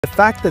The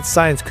fact that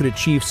science could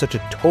achieve such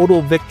a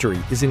total victory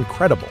is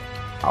incredible.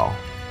 Oh,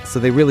 so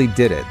they really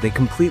did it. They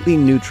completely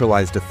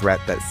neutralized a threat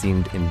that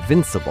seemed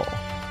invincible.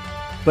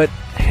 But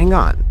hang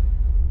on.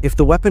 If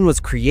the weapon was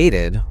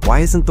created, why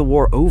isn't the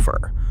war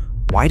over?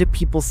 Why do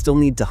people still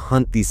need to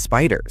hunt these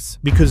spiders?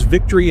 Because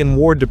victory in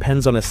war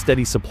depends on a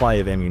steady supply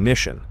of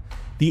ammunition.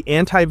 The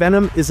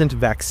antivenom isn't a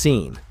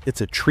vaccine,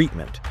 it's a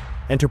treatment.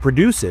 And to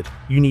produce it,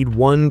 you need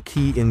one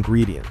key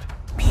ingredient: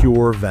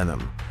 pure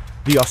venom.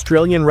 The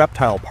Australian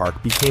Reptile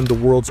Park became the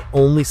world's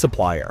only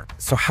supplier.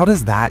 So how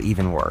does that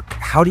even work?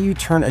 How do you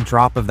turn a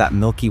drop of that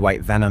milky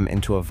white venom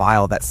into a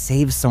vial that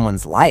saves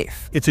someone's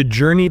life? It's a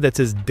journey that's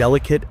as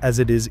delicate as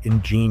it is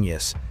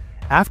ingenious.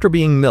 After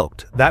being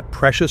milked, that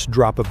precious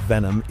drop of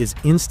venom is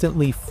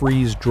instantly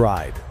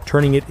freeze-dried,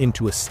 turning it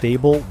into a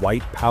stable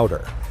white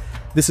powder.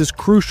 This is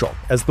crucial,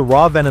 as the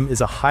raw venom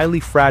is a highly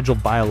fragile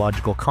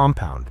biological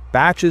compound.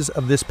 Batches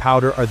of this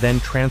powder are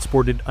then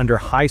transported under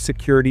high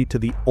security to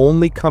the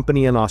only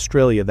company in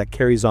Australia that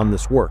carries on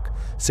this work,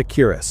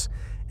 Securus.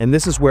 And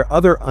this is where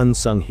other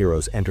unsung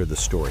heroes enter the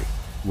story: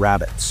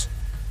 rabbits.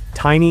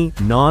 Tiny,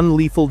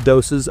 non-lethal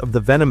doses of the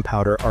venom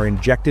powder are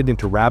injected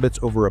into rabbits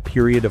over a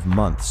period of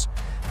months.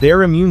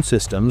 Their immune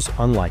systems,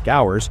 unlike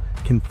ours,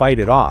 can fight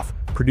it off,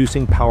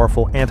 producing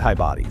powerful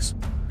antibodies.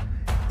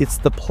 It's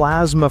the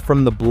plasma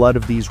from the blood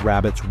of these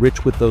rabbits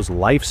rich with those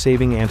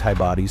life-saving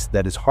antibodies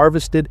that is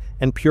harvested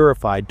and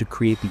purified to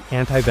create the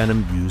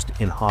antivenom used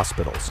in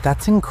hospitals.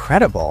 That's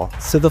incredible.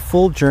 So the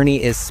full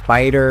journey is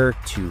spider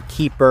to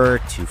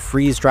keeper to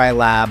freeze-dry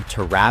lab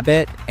to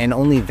rabbit, and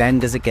only then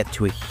does it get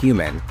to a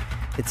human.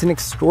 It's an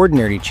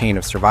extraordinary chain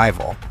of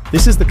survival.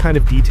 This is the kind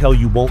of detail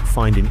you won't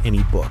find in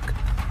any book.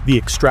 The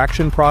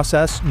extraction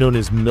process, known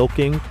as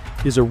milking,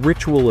 is a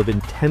ritual of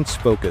intense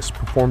focus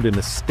performed in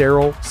a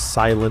sterile,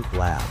 silent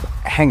lab.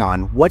 Hang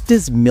on, what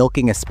does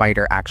milking a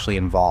spider actually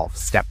involve,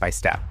 step by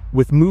step?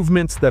 With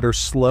movements that are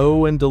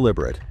slow and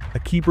deliberate, a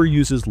keeper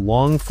uses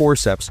long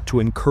forceps to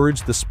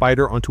encourage the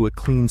spider onto a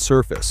clean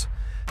surface.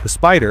 The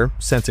spider,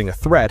 sensing a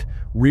threat,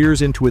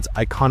 rears into its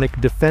iconic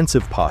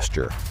defensive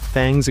posture,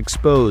 fangs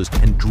exposed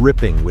and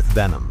dripping with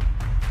venom.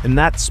 In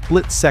that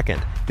split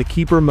second, the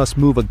keeper must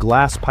move a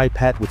glass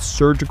pipette with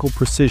surgical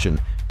precision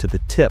to the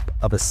tip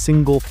of a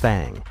single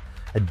fang.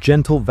 A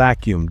gentle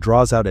vacuum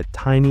draws out a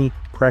tiny,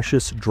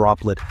 precious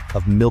droplet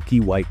of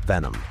milky white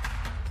venom.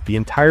 The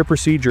entire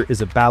procedure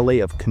is a ballet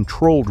of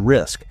controlled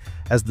risk,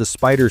 as the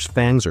spider's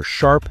fangs are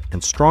sharp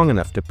and strong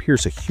enough to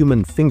pierce a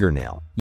human fingernail.